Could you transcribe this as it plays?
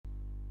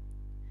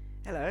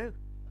Hello,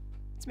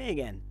 it's me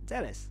again, it's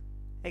Ellis.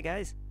 Hey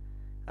guys.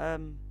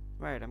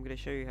 Right, I'm going to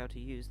show you how to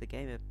use the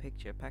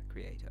Gamerpic pack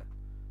creator.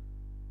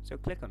 So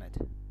click on it.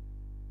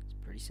 It's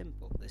pretty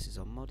simple. This is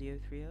on Modio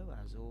 3.0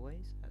 as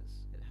always,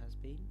 as it has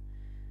been.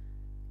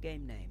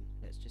 Game name,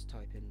 let's just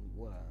type in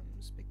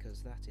Worms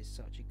because that is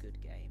such a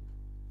good game.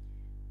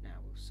 Now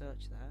we'll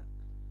search that.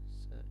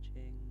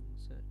 Searching.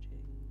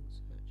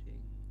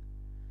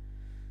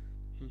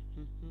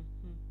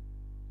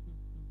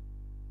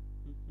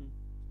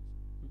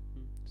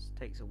 This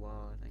takes a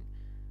while, I think.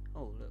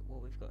 Oh, look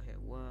what we've got here.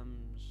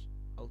 Worms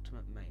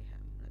Ultimate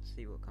Mayhem. Let's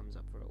see what comes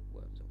up for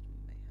Worms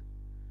Ultimate Mayhem.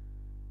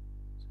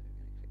 So we're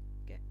going to click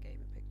Get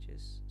Gamer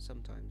Pictures.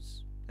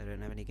 Sometimes they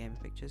don't have any gamer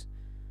pictures.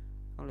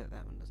 Oh look,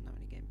 that one doesn't have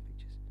any gamer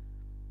pictures.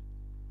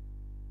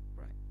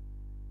 Right.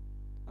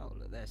 Oh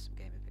look, there's some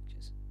gamer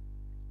pictures.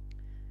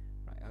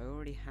 Right, I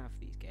already have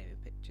these gamer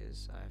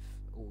pictures. I have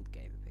all the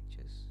gamer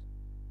pictures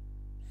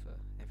for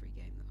every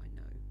game that I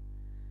know.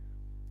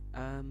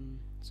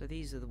 So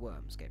these are the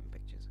Worms gamer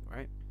pictures,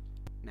 right?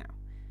 Now,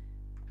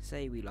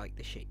 say we like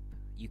the sheep.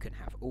 You can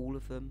have all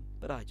of them,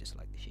 but I just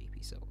like the sheep,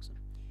 he's so awesome.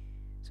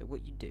 So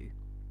what you do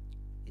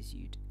is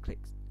you'd click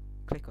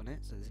on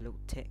it, so there's a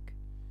little tick,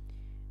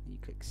 and you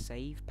click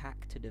Save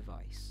Pack to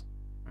Device,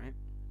 right?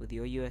 With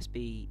your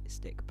USB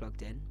stick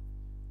plugged in,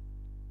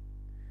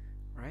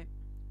 right?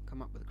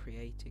 Come up with a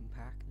creating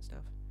pack and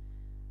stuff.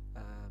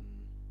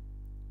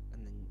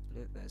 And then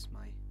look, there's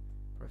my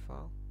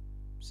profile,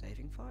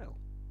 saving file.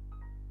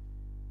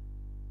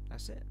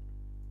 That's it.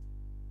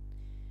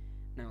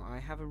 Now I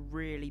have a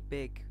really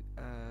big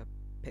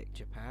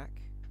picture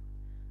pack.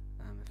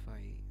 If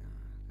I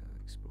go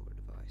explore a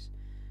device,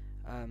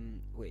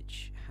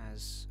 which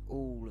has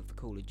all of the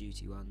Call of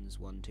Duty ones,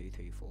 1, 2,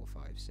 3, 4,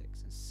 5,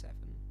 6, and 7.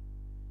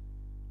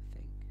 I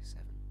think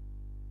 7.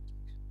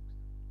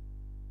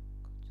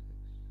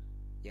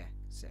 Yeah,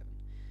 7.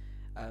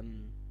 I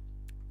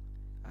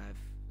have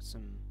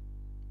some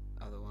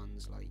other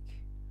ones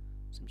like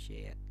some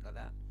shit like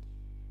that.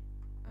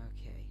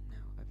 Okay,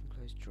 now open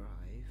close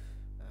drive.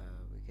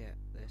 We get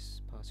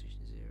this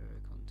partition 0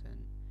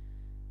 content.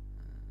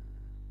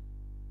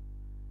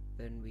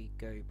 Then we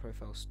go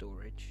profile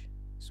storage.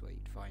 That's where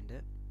you'd find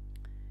it.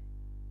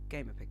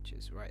 Gamer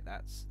pictures, right?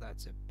 That's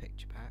a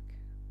picture pack.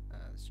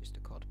 It's just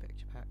a COD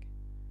picture pack.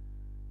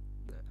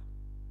 There.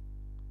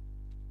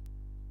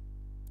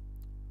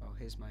 Oh,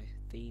 here's my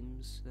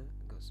themes.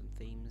 I've got some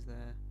themes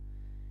there.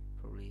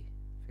 Probably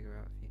figure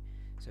out a few.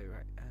 So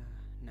right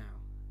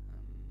now,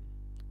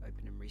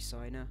 open and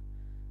re-signer.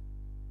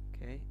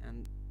 Okay,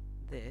 and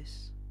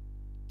this,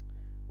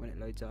 when it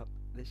loads up,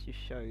 this just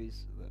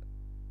shows that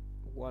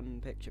one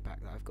picture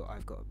pack that I've got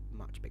a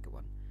much bigger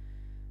one.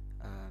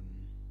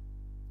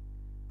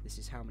 This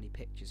is how many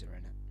pictures are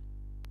in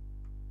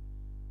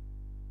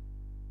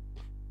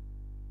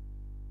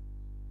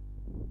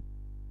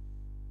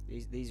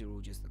it. These are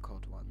all just the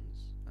COD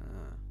ones.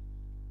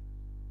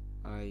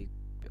 I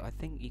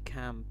think you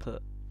can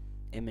put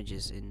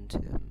images into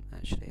them.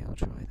 Actually, I'll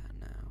try that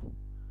now.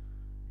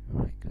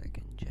 Right click,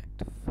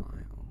 inject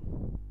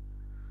file.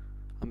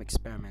 I'm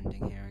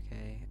experimenting here,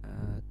 okay?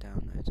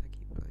 Downloads, I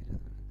keep going to the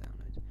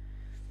downloads.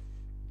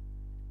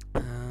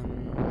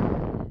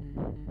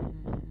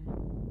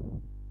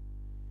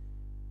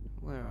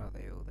 Where are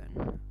they all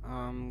then?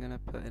 I'm gonna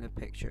put in a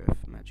picture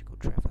of Magical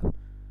Trevor.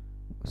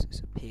 What's this?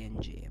 A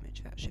PNG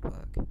image, that should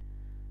work.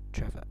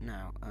 Trevor.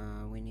 Now,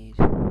 we need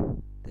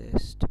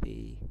this to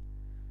be.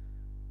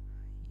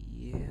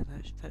 Yeah,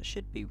 that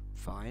should be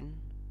fine.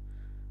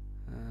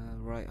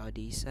 Right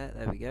ID set,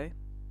 there we go.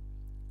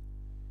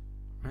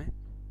 Right,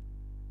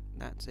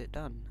 that's it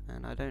done.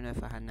 And I don't know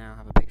if I now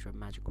have a picture of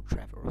Magical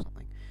Trevor or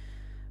something,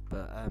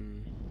 but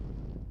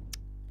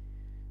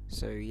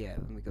so yeah,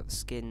 then we got the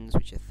skins,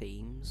 which are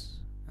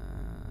themes.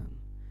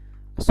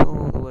 I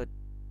saw the word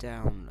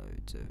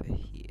downloads over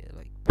here,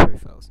 like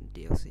profiles and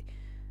DLC.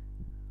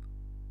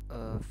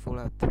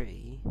 Fallout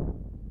 3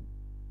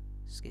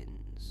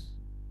 skins.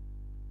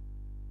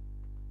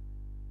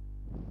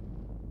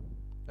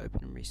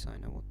 Open and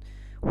re-sign.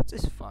 What's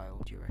this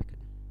file, do you reckon?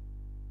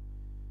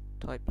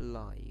 Type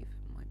live.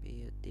 Might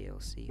be a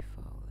DLC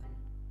file then.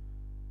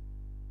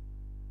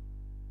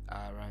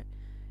 Ah, right.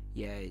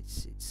 Yeah,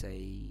 it's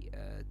a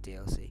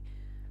DLC.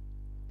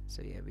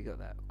 So yeah, we got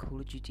that. Call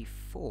of Duty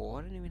 4.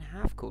 I don't even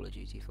have Call of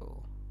Duty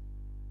 4.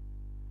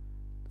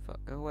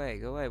 Fuck, go away.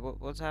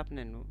 What's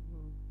happening?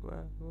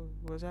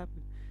 What's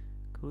happening?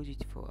 Call of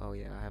Duty 4. Oh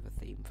yeah, I have a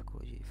theme for Call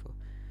of Duty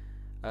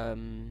 4.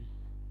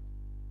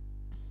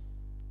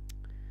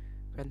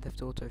 Grand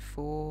Theft Auto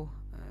 4,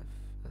 I have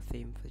a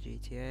theme for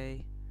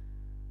GTA,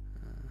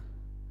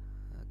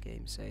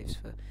 game saves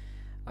for,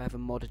 I have a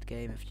modded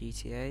game of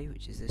GTA,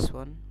 which is this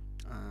one.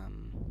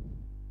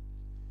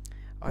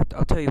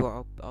 I'll tell you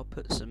what, I'll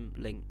put some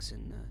links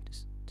in the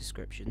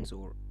descriptions,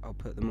 or I'll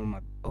put them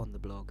on the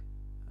blog,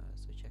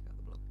 so check out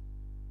the blog.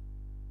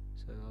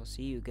 So I'll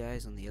see you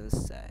guys on the other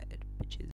side, bitches.